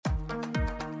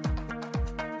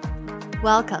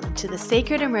Welcome to the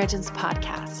Sacred Emergence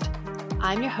Podcast.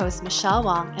 I'm your host, Michelle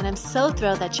Wong, and I'm so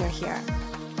thrilled that you're here.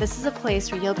 This is a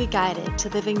place where you'll be guided to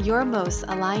living your most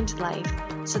aligned life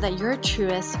so that your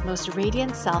truest, most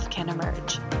radiant self can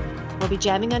emerge. We'll be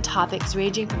jamming on topics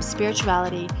ranging from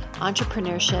spirituality,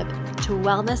 entrepreneurship, to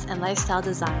wellness and lifestyle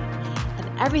design,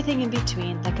 and everything in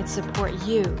between that can support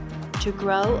you to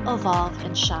grow, evolve,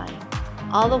 and shine,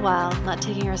 all the while not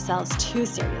taking ourselves too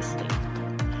seriously.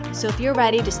 So if you're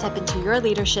ready to step into your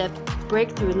leadership,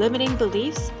 break through limiting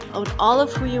beliefs, own all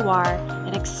of who you are,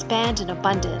 and expand in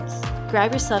abundance,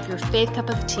 grab yourself your faith cup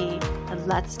of tea and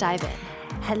let's dive in.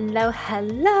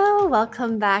 Hello.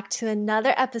 Welcome back to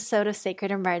another episode of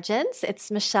Sacred Emergence.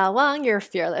 It's Michelle Wong, your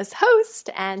fearless host,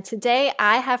 and today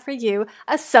I have for you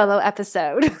a solo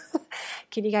episode.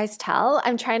 Can you guys tell?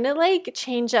 I'm trying to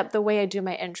change up the way I do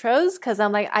my intros because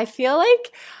I feel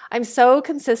like I'm so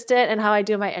consistent in how I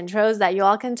do my intros that you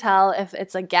all can tell if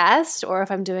it's a guest or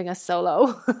if I'm doing a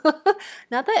solo.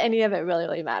 Not that any of it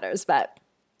really matters, but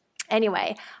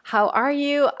anyway, how are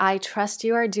you? I trust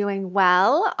you are doing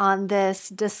well on this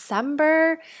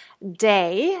December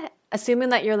day, assuming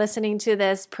that you're listening to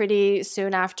this pretty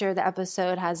soon after the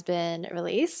episode has been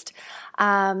released.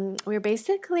 We're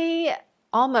basically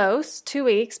almost 2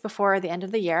 weeks before the end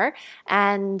of the year,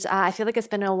 and I feel like it's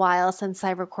been a while since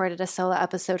I recorded a solo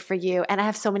episode for you, and I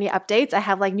have so many updates. I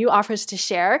have new offers to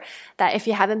share that if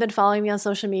you haven't been following me on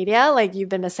social media, you've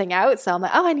been missing out. So I'm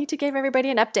I need to give everybody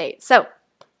an update. So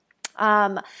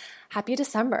happy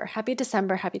December.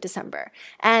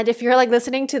 And if you're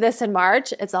listening to this in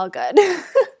March, it's all good.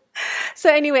 So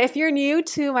anyway, if you're new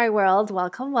to my world,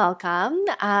 welcome.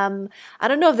 I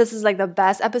don't know if this is the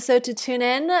best episode to tune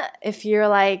in. If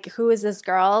you're who is this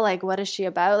girl? What is she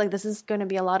about? This is going to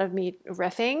be a lot of me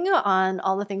riffing on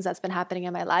all the things that's been happening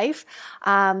in my life.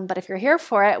 But if you're here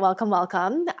for it, welcome.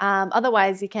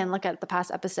 Otherwise, you can look at the past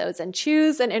episodes and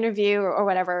choose an interview or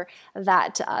whatever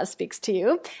that speaks to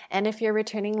you. And if you're a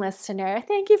returning listener,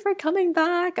 thank you for coming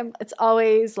back. It's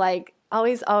always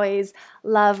always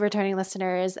love returning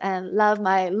listeners and love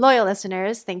my loyal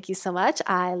listeners. Thank you so much.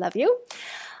 I love you.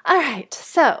 All right.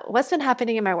 So what's been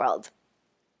happening in my world?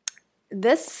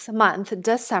 This month,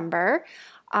 December,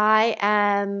 I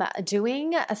am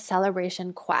doing a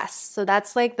celebration quest. So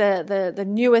that's the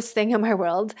newest thing in my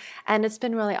world. And it's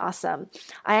been really awesome.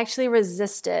 I actually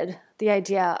resisted the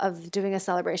idea of doing a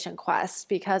celebration quest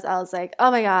because I was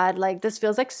oh my God, this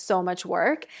feels like so much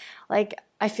work.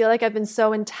 I feel like I've been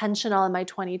so intentional in my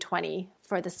 2020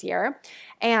 for this year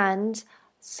and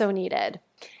so needed.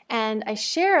 And I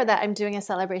share that I'm doing a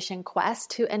celebration quest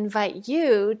to invite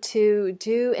you to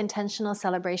do intentional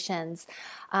celebrations.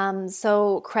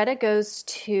 So credit goes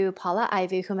to Paula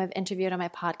Ivy, whom I've interviewed on my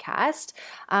podcast.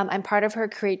 I'm part of her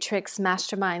Creatrix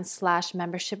Mastermind /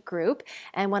 membership group.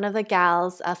 And one of the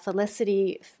gals,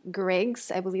 Felicity Griggs,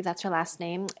 I believe that's her last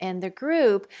name, in the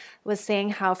group was saying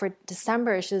how for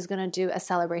December she was going to do a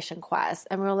celebration quest.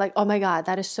 And we were oh my God,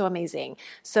 that is so amazing.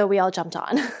 So we all jumped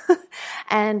on.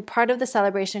 And part of the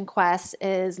celebration quest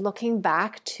is looking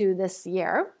back to this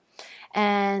year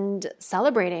and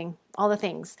celebrating all the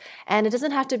things. And it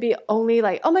doesn't have to be only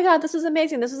oh my God, this was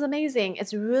amazing.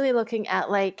 It's really looking at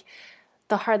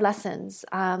the hard lessons,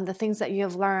 the things that you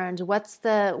have learned. What's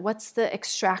the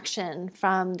extraction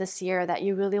from this year that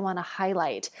you really want to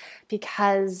highlight?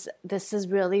 Because this is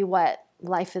really what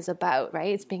life is about,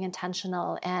 right? It's being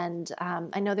intentional. And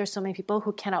I know there's so many people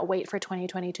who cannot wait for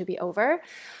 2020 to be over.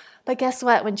 But guess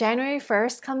what? When January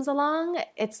 1st comes along,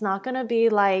 it's not going to be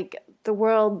the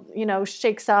world,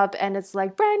 shakes up and it's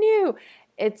brand new.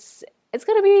 It's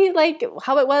going to be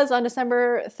how it was on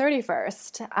December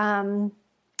 31st.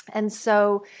 And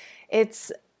so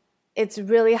it's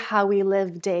really how we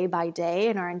live day by day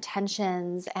and our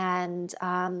intentions and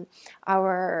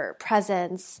our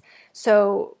presence.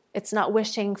 So it's not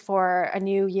wishing for a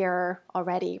new year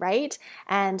already, right?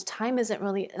 And time isn't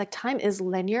really, time is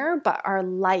linear, but our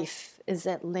life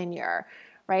isn't linear,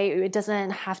 right? It doesn't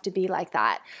have to be like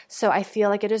that. So I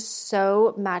feel it is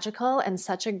so magical and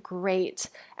such a great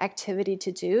activity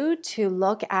to do to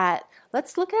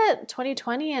let's look at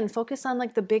 2020 and focus on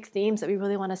the big themes that we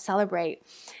really want to celebrate.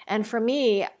 And for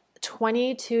me,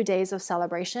 22 days of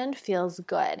celebration feels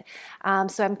good.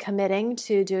 So I'm committing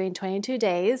to doing 22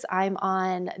 days. I'm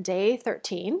on day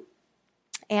 13.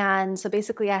 And so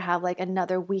basically I have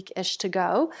another week-ish to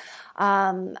go.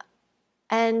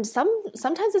 And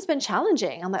sometimes it's been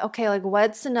challenging. I'm okay,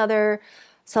 what's another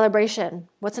celebration?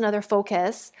 What's another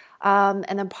focus? And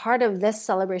then part of this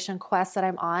celebration quest that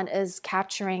I'm on is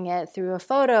capturing it through a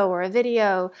photo or a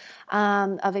video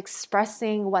of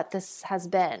expressing what this has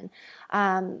been.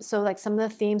 So like some of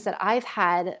the themes that I've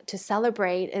had to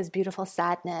celebrate is beautiful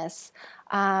sadness,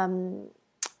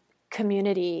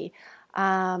 community,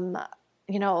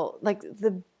 like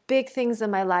the big things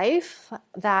in my life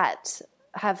that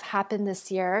have happened this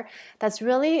year that's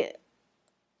really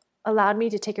allowed me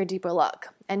to take a deeper look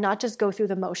and not just go through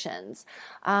the motions,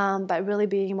 but really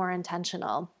being more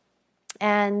intentional.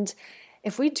 And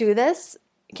if we do this,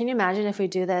 can you imagine if we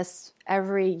do this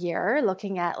every year,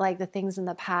 looking at like the things in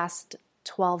the past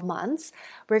 12 months,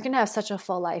 we're going to have such a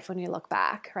full life when you look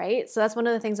back, right? So that's one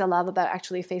of the things I love about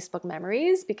actually Facebook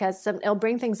memories, because it'll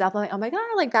bring things up. I'm like, oh my God,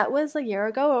 like that was a year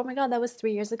ago. Oh my God, that was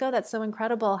 3 years ago. That's so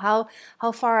incredible. How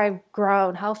far I've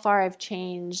grown, how far I've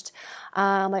changed.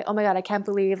 Like, oh my God, I can't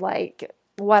believe like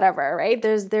whatever, right?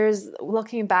 There's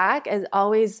looking back as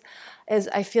always is,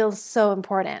 I feel so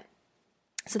important.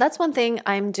 So that's one thing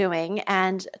I'm doing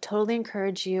and totally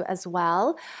encourage you as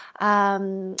well.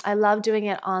 I love doing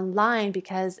it online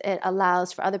because it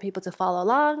allows for other people to follow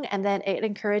along, and then it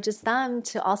encourages them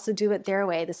to also do it their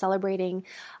way, the celebrating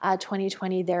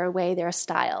 2020 their way, their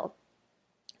style.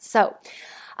 So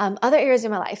other areas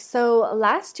of my life. So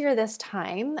last year this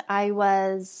time, I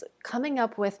was coming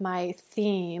up with my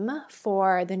theme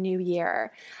for the new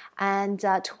year. And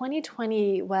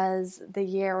 2020 was the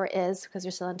year, or is, because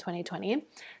you're still in 2020.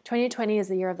 2020 is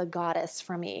the year of the goddess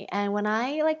for me. And when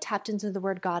I like tapped into the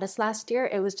word goddess last year,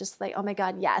 it was just like, oh my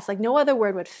God, yes. Like no other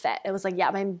word would fit. It was like, yeah,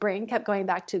 my brain kept going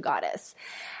back to goddess.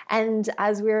 And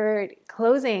as we were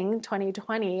closing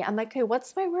 2020, I'm like, okay,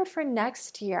 what's my word for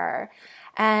next year?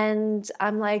 And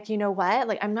I'm like, you know what?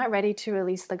 Like, I'm not ready to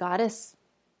release the goddess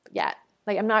yet.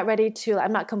 Like, I'm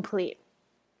not complete.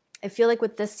 I feel like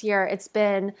with this year, it's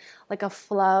been like a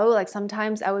flow. Like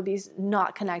sometimes I would be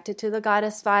not connected to the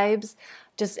goddess vibes,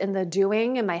 just in the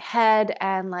doing in my head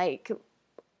and like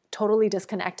totally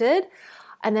disconnected.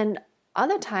 And then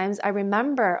other times I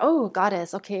remember, oh,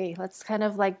 goddess, okay, let's kind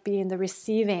of like be in the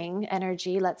receiving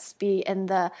energy. Let's be in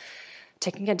the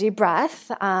taking a deep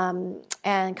breath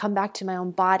and come back to my own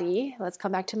body. Let's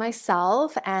come back to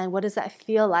myself. And what does that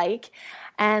feel like?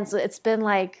 And so it's been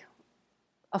like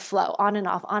a flow on and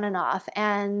off, on and off.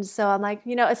 And so I'm like,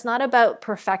 it's not about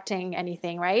perfecting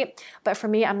anything, right? But for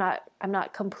me, I'm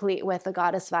not complete with the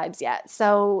goddess vibes yet.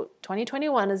 So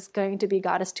 2021 is going to be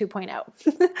goddess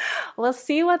 2.0. We'll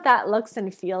see what that looks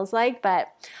and feels like. But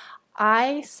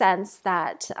I sense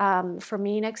that for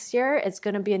me next year, it's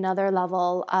going to be another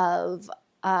level of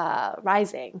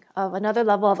rising, of another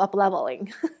level of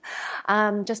up-leveling.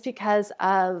 Just because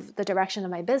of the direction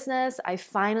of my business, I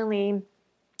finally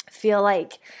feel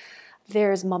like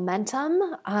there's momentum.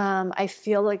 I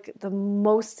feel like the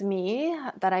most me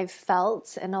that I've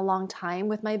felt in a long time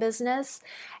with my business,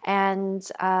 and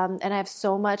I have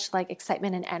so much like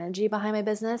excitement and energy behind my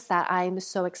business that I'm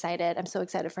so excited. I'm so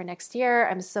excited for next year.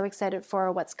 I'm so excited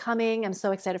for what's coming. I'm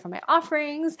so excited for my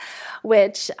offerings,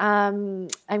 which I'm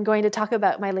going to talk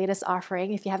about my latest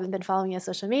offering. If you haven't been following me on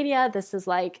social media, this is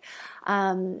like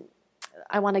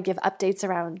I want to give updates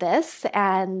around this,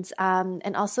 and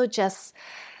also just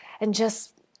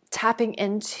tapping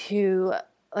into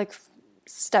like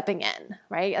stepping in,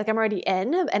 right? Like I'm already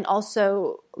in, and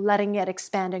also letting it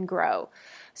expand and grow.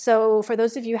 So for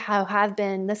those of you who have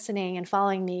been listening and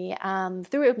following me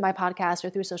through my podcast or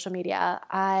through social media,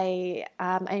 I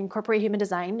incorporate human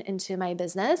design into my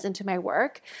business, into my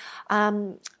work.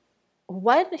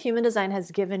 What human design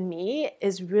has given me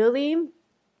is really,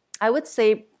 I would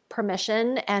say,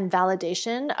 permission and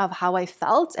validation of how I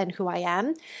felt and who I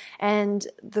am. And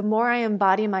the more I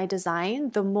embody my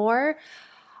design, the more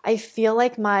I feel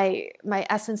like my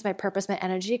essence, my purpose, my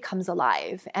energy comes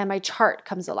alive, and my chart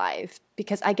comes alive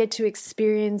because I get to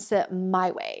experience it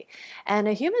my way. And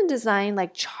a human design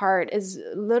like chart is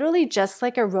literally just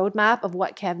like a roadmap of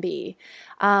what can be.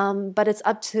 But it's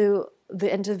up to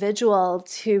the individual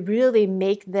to really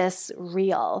make this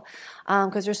real,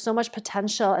 because there's so much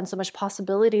potential and so much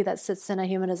possibility that sits in a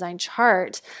human design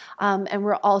chart, and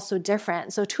we're all so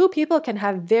different. So two people can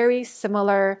have very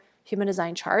similar human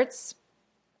design charts,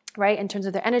 right, in terms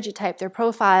of their energy type, their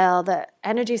profile, the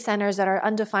energy centers that are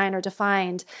undefined or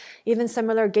defined, even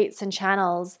similar gates and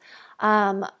channels,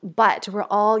 but we're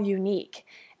all unique.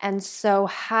 And so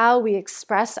how we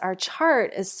express our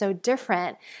chart is so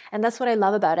different. And that's what I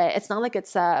love about it. It's not like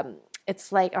it's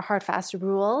like a hard, fast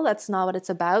rule. That's not what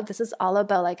it's about. This is all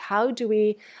about like, how do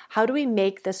we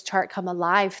make this chart come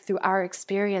alive through our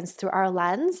experience, through our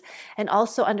lens, and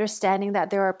also understanding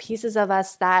that there are pieces of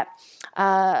us that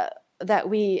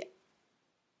we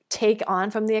take on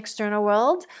from the external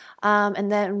world,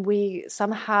 and then we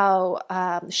somehow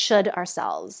should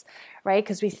ourselves, right?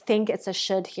 Because we think it's a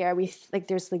should here. Like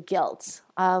there's the guilt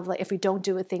of like if we don't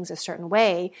do things a certain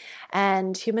way.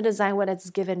 And human design, what it's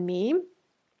given me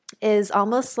is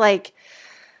almost like,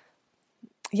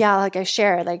 yeah, like I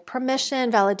shared, like permission,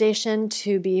 validation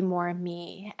to be more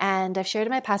me. And I've shared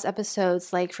in my past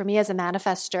episodes, like for me as a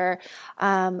manifester,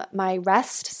 my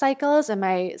rest cycles and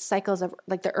my cycles of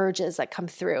like the urges that come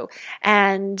through.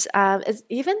 And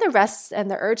even the rest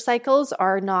and the urge cycles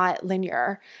are not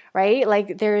linear, right?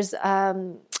 Like there's,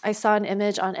 I saw an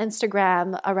image on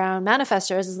Instagram around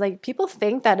manifestors. Is like people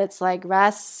think that it's like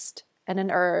rest and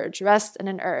an urge, rest and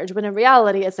an urge, when in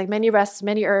reality, it's like many rests,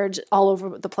 many urge all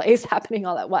over the place happening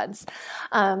all at once.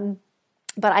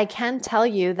 But I can tell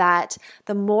you that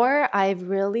the more I've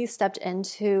really stepped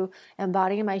into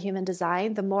embodying my human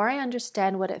design, the more I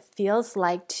understand what it feels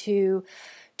like to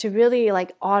really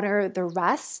like honor the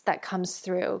rest that comes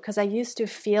through. Because I used to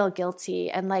feel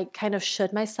guilty and like kind of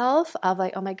should myself of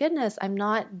like, oh my goodness, I'm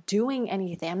not doing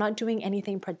anything. I'm not doing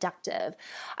anything productive.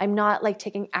 I'm not like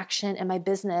taking action in my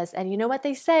business. And you know what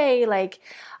they say, like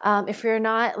if you're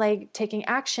not like taking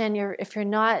action, if you're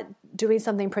not doing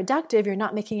something productive, you're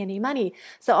not making any money.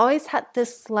 So I always had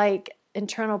this like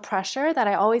internal pressure that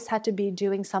I always had to be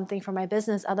doing something for my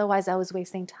business. Otherwise I was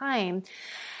wasting time.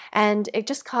 And it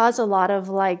just caused a lot of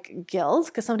like guilt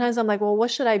because sometimes I'm like, well,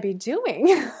 what should I be doing?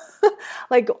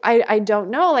 Like, I don't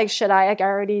know. Like, should I, like, I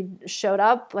already showed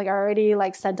up, like, I already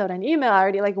like sent out an email, I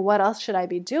already like, what else should I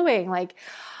be doing? Like,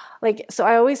 so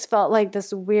I always felt like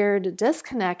this weird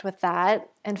disconnect with that.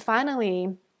 And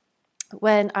finally,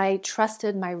 when I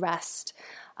trusted my rest,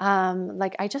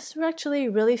 like I just actually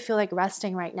really feel like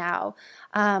resting right now,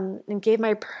 and gave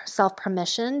myself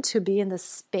permission to be in the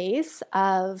space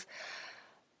of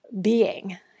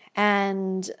being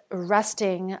and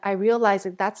resting, I realized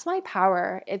that that's my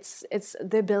power. It's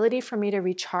the ability for me to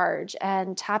recharge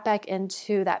and tap back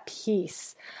into that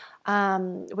peace,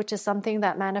 which is something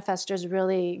that manifestors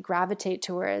really gravitate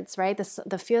towards, right?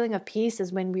 The feeling of peace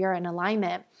is when we are in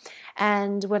alignment.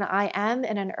 And when I am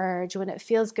in an urge, when it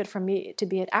feels good for me to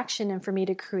be in action and for me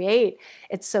to create,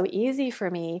 it's so easy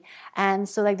for me. And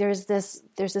so like there's this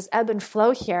ebb and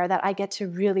flow here that I get to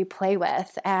really play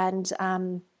with. And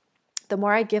the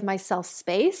more I give myself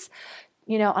space,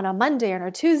 on a Monday or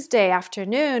a Tuesday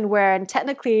afternoon, where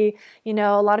technically,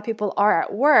 a lot of people are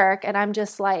at work and I'm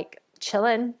just like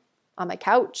chilling on my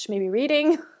couch, maybe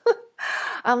reading.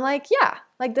 I'm like, yeah,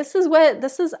 like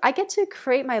I get to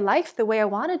create my life the way I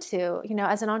wanted to,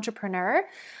 as an entrepreneur.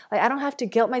 Like I don't have to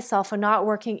guilt myself for not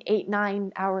working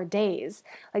 8-9 hour days.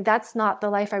 Like that's not the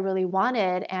life I really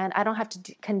wanted. And I don't have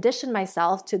to condition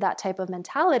myself to that type of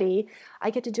mentality.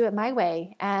 I get to do it my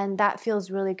way. And that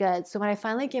feels really good. So when I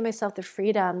finally gave myself the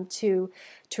freedom to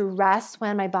rest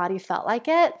when my body felt like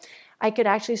it, I could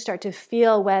actually start to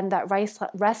feel when that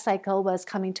rest cycle was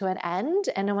coming to an end,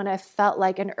 and when I felt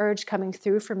like an urge coming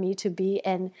through for me to be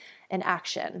in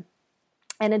action.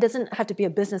 And it doesn't have to be a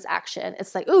business action.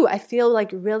 It's like, ooh, I feel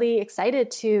like really excited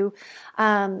to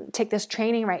take this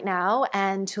training right now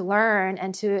and to learn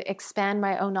and to expand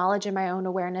my own knowledge and my own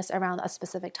awareness around a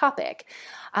specific topic.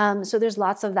 So there's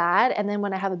lots of that. And then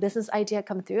when I have a business idea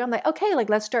come through, I'm like, okay, like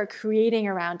let's start creating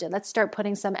around it. Let's start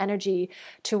putting some energy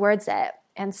towards it.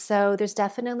 And so there's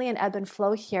definitely an ebb and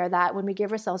flow here that when we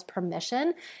give ourselves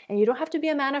permission, and you don't have to be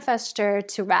a manifestor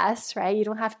to rest, right? You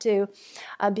don't have to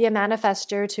be a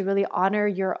manifestor to really honor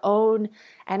your own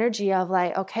energy of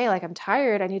like, okay, like I'm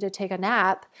tired, I need to take a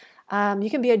nap. You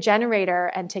can be a generator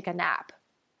and take a nap,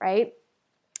 right?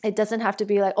 It doesn't have to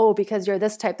be like, oh, because you're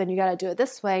this type, then you got to do it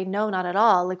this way. No, not at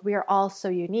all. Like we are all so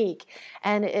unique.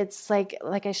 And it's like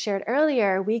I shared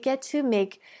earlier, we get to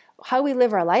make how we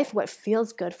live our life, what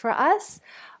feels good for us.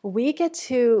 We get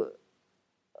to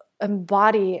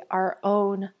embody our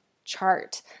own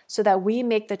chart so that we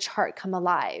make the chart come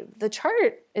alive. The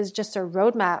chart is just a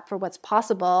roadmap for what's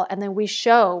possible, and then we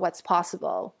show what's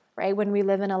possible, right? When we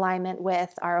live in alignment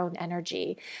with our own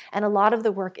energy. And a lot of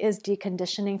the work is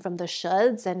deconditioning from the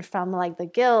shoulds and from like the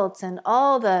guilt and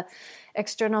all the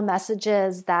external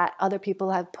messages that other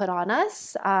people have put on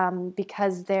us,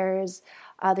 because there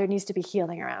needs to be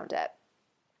healing around it.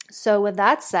 So with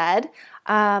that said,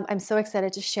 I'm so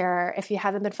excited to share. If you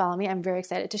haven't been following me, I'm very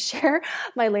excited to share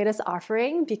my latest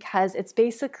offering because it's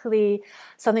basically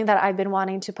something that I've been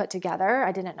wanting to put together.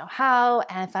 I didn't know how,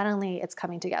 and finally it's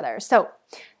coming together. So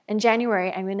in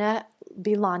January, I'm going to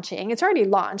be launching. It's already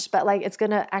launched, but like it's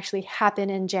going to actually happen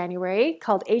in January,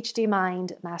 called HD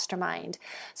Mind Mastermind.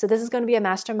 So this is going to be a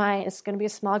mastermind. It's going to be a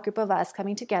small group of us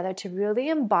coming together to really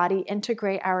embody,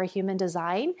 integrate our human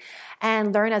design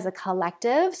and learn as a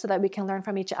collective so that we can learn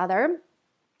from each other.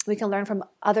 We can learn from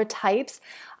other types.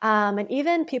 And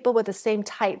even people with the same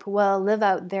type will live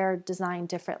out their design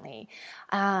differently.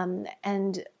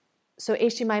 And so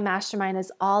HDMI Mastermind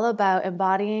is all about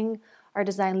embodying our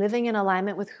design, living in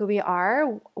alignment with who we are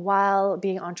while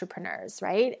being entrepreneurs,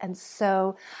 right? And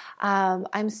so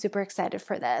I'm super excited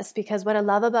for this, because what I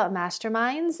love about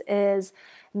masterminds is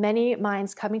many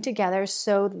minds coming together,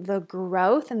 so the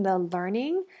growth and the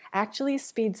learning actually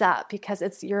speeds up, because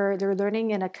they're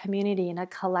learning in a community, in a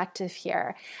collective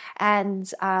here. And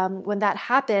when that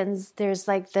happens, there's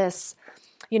like this,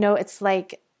 it's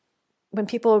like when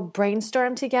people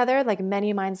brainstorm together, like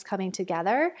many minds coming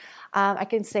together, I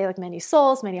can say like many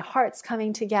souls, many hearts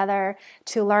coming together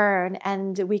to learn,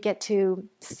 and we get to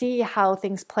see how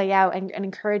things play out and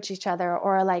encourage each other,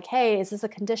 or like, hey, is this a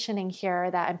conditioning here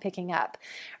that I'm picking up,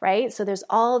 right? So there's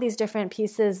all these different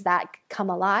pieces that come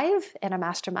alive in a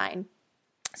mastermind.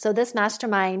 So this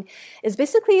mastermind is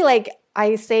basically like,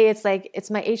 I say it's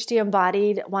my HD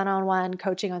embodied one-on-one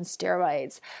coaching on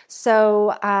steroids.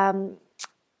 So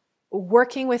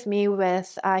working with me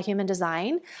with human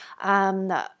design,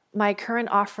 my current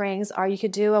offerings are, you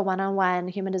could do a one-on-one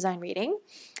human design reading.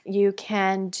 You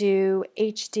can do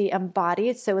HD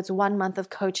embodied. So it's 1 month of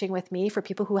coaching with me for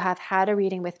people who have had a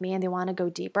reading with me and they want to go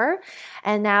deeper.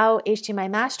 And now HDMI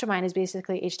Mastermind is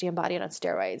basically HD embodied on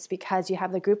steroids, because you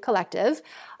have the group collective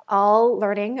all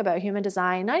learning about human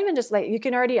design. Not even just like, you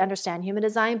can already understand human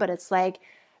design, but it's like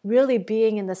really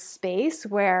being in the space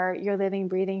where you're living,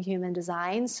 breathing human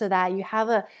design, so that you have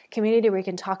a community where you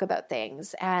can talk about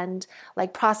things and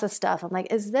like process stuff. I'm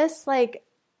like, is this like,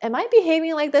 am I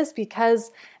behaving like this because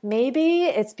maybe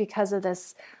it's because of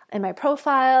this in my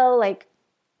profile? Like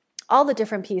all the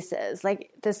different pieces. Like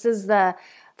this is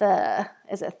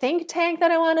is a think tank that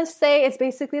I want to say. It's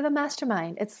basically the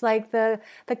mastermind. It's like the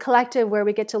collective where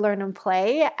we get to learn and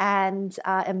play and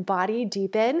embody,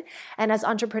 deepen. And as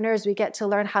entrepreneurs, we get to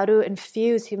learn how to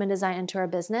infuse human design into our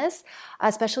business,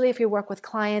 especially if you work with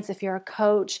clients, if you're a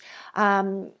coach.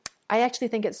 I actually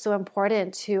think it's so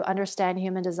important to understand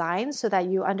human design so that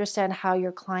you understand how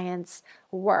your clients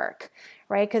work,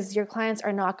 right? Because your clients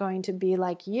are not going to be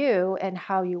like you and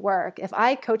how you work. If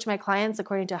I coach my clients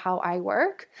according to how I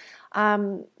work,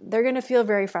 they're going to feel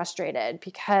very frustrated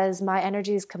because my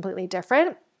energy is completely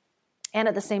different. And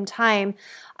at the same time,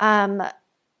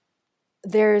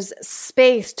 there's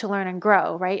space to learn and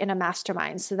grow, right, in a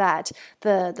mastermind, so that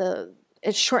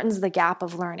it shortens the gap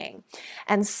of learning.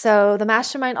 And so the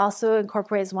mastermind also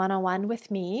incorporates one-on-one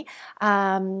with me,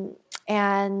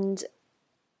 and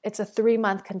it's a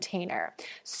 3-month container.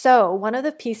 So one of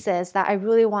the pieces that I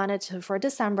really wanted to, for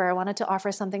December, I wanted to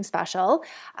offer something special,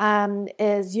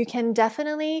 is you can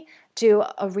definitely do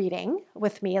a reading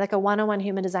with me, like a one-on-one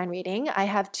human design reading. I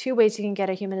have 2 ways you can get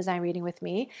a human design reading with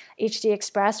me: HD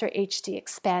Express or HD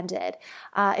Expanded.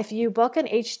 If you book an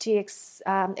HD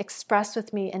Express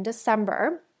with me in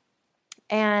December,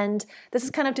 and this is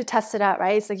kind of to test it out,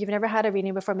 right? It's like you've never had a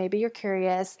reading before. Maybe you're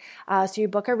curious. So you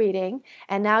book a reading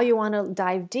and now you want to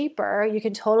dive deeper. You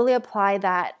can totally apply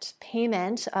that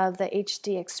payment of the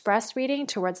HD Express reading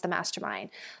towards the mastermind.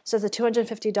 So it's a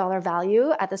 $250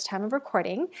 value at this time of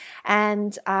recording,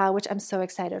 and which I'm so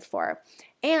excited for.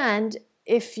 And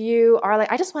if you are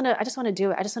like, I just want to do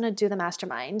it. I just want to do the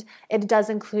mastermind. It does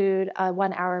include a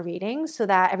 1-hour reading so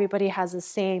that everybody has the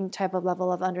same type of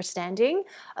level of understanding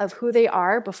of who they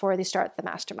are before they start the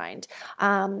mastermind.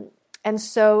 And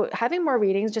so having more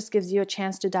readings just gives you a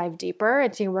chance to dive deeper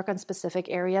and to work on specific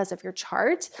areas of your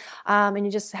chart. And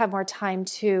you just have more time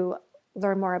to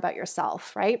learn more about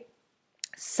yourself, right?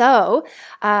 So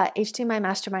HDMI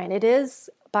Mastermind, it is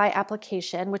by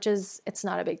application, it's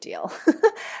not a big deal.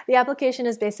 The application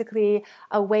is basically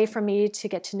a way for me to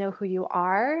get to know who you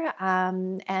are,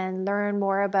 and learn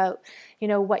more about,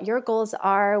 what your goals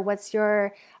are, what's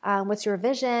your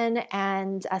vision,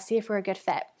 and see if we're a good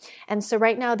fit. And so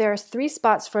right now there's 3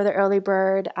 spots for the early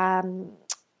bird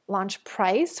launch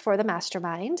price for the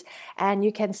mastermind, and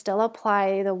you can still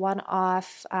apply the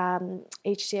one-off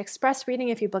HD Express reading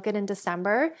if you book it in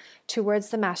December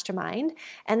towards the mastermind.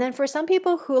 And then for some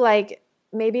people who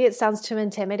maybe it sounds too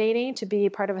intimidating to be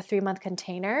part of a 3-month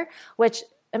container, which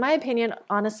in my opinion,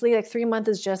 honestly, 3 months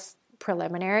is just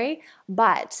preliminary.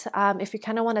 But if you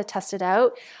kind of want to test it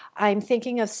out, I'm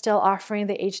thinking of still offering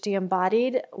the HD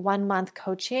Embodied 1-month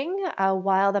coaching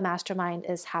while the mastermind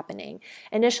is happening.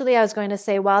 Initially, I was going to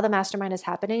say while the mastermind is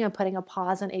happening, I'm putting a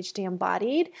pause on HD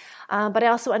Embodied. But I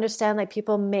also understand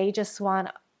people may just want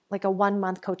a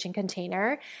 1-month coaching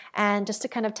container, and just to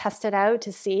kind of test it out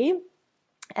to see.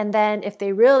 And then if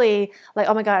they really like,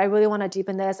 oh my God, I really want to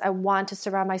deepen this. I want to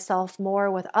surround myself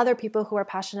more with other people who are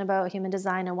passionate about human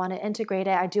design and want to integrate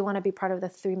it. I do want to be part of the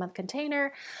 3-month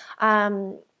container.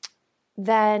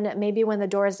 Then maybe when the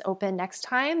doors open next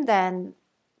time, then,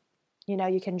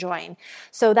 you can join.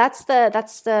 So that's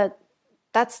the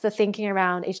thinking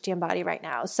around HD Embodied right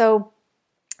now. So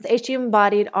the HD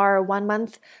Embodied are 1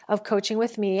 month of coaching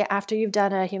with me after you've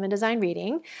done a human design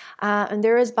reading. And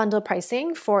there is bundle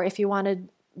pricing for if you want to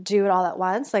do it all at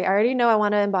once. Like I already know I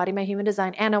want to embody my human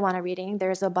design and I want a reading.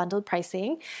 There's a bundled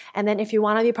pricing. And then if you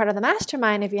want to be part of the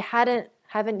mastermind, if you haven't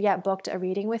yet booked a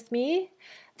reading with me,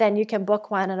 then you can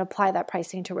book one and apply that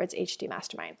pricing towards HD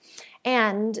Mastermind.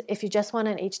 And if you just want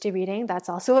an HD reading, that's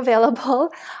also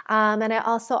available. And I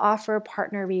also offer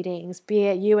partner readings, be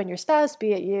it you and your spouse,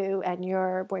 be it you and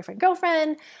your boyfriend,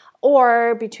 girlfriend,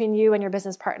 or between you and your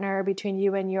business partner, between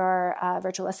you and your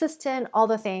virtual assistant, all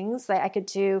the things. Like I could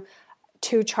do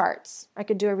 2 charts. I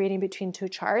could do a reading between 2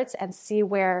 charts and see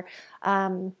where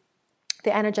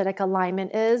the energetic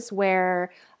alignment is, where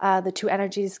the 2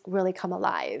 energies really come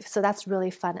alive. So that's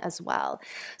really fun as well.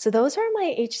 So those are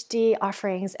my HD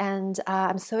offerings, and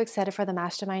I'm so excited for the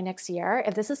mastermind next year.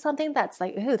 If this is something that's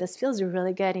like, ooh, this feels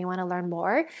really good and you want to learn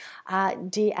more,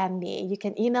 DM me. You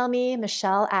can email me,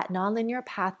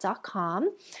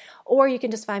 michelle@nonlinearpath.com, or you can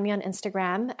just find me on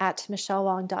Instagram at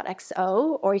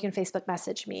michellewong.xo, or you can Facebook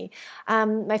message me.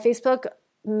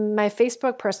 My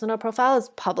Facebook personal profile is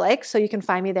public, so you can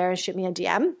find me there and shoot me a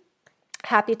DM.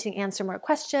 Happy to answer more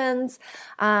questions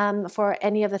for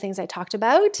any of the things I talked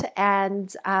about.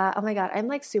 And oh my God, I'm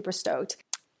like super stoked.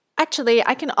 Actually,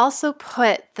 I can also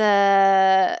put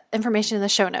the information in the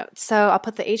show notes. So I'll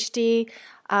put the HD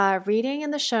reading in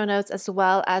the show notes, as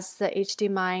well as the HD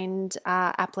Mind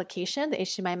application, the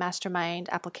HD Mind Mastermind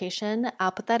application.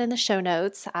 I'll put that in the show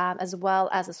notes, as well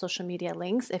as the social media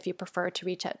links if you prefer to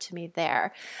reach out to me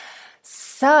there.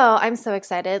 So I'm so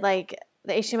excited. Like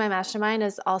the HD Mind Mastermind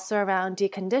is also around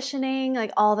deconditioning,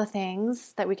 like all the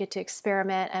things that we get to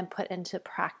experiment and put into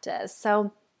practice.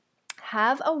 So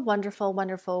have a wonderful,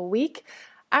 wonderful week,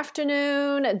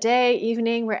 afternoon, day,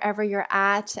 evening, wherever you're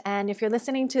at. And if you're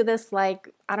listening to this, like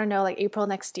April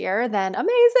next year, then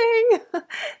amazing.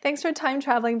 Thanks for time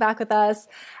traveling back with us.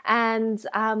 And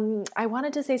I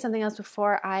wanted to say something else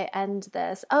before I end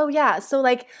this. Oh yeah. So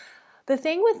the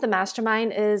thing with the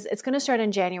mastermind is it's going to start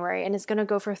in January and it's going to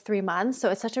go for 3 months.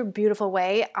 So it's such a beautiful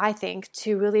way, I think,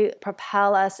 to really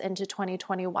propel us into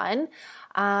 2021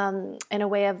 in a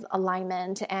way of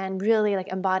alignment and really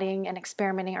embodying and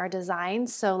experimenting our design.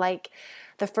 So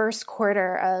the first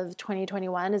quarter of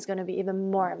 2021 is going to be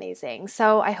even more amazing.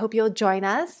 So I hope you'll join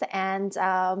us, and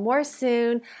more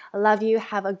soon. I love you.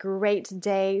 Have a great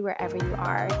day wherever you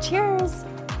are. Cheers.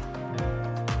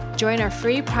 Join our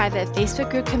free private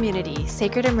Facebook group community,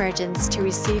 Sacred Emergence, to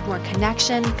receive more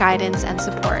connection, guidance, and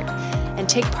support, and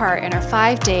take part in our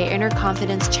 5-day Inner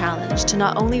Confidence Challenge to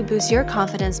not only boost your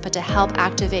confidence, but to help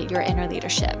activate your inner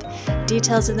leadership.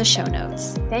 Details in the show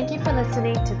notes. Thank you for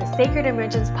listening to the Sacred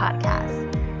Emergence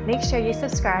podcast. Make sure you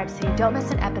subscribe so you don't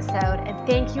miss an episode, and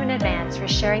thank you in advance for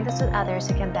sharing this with others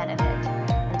who can benefit.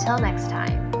 Until next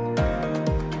time.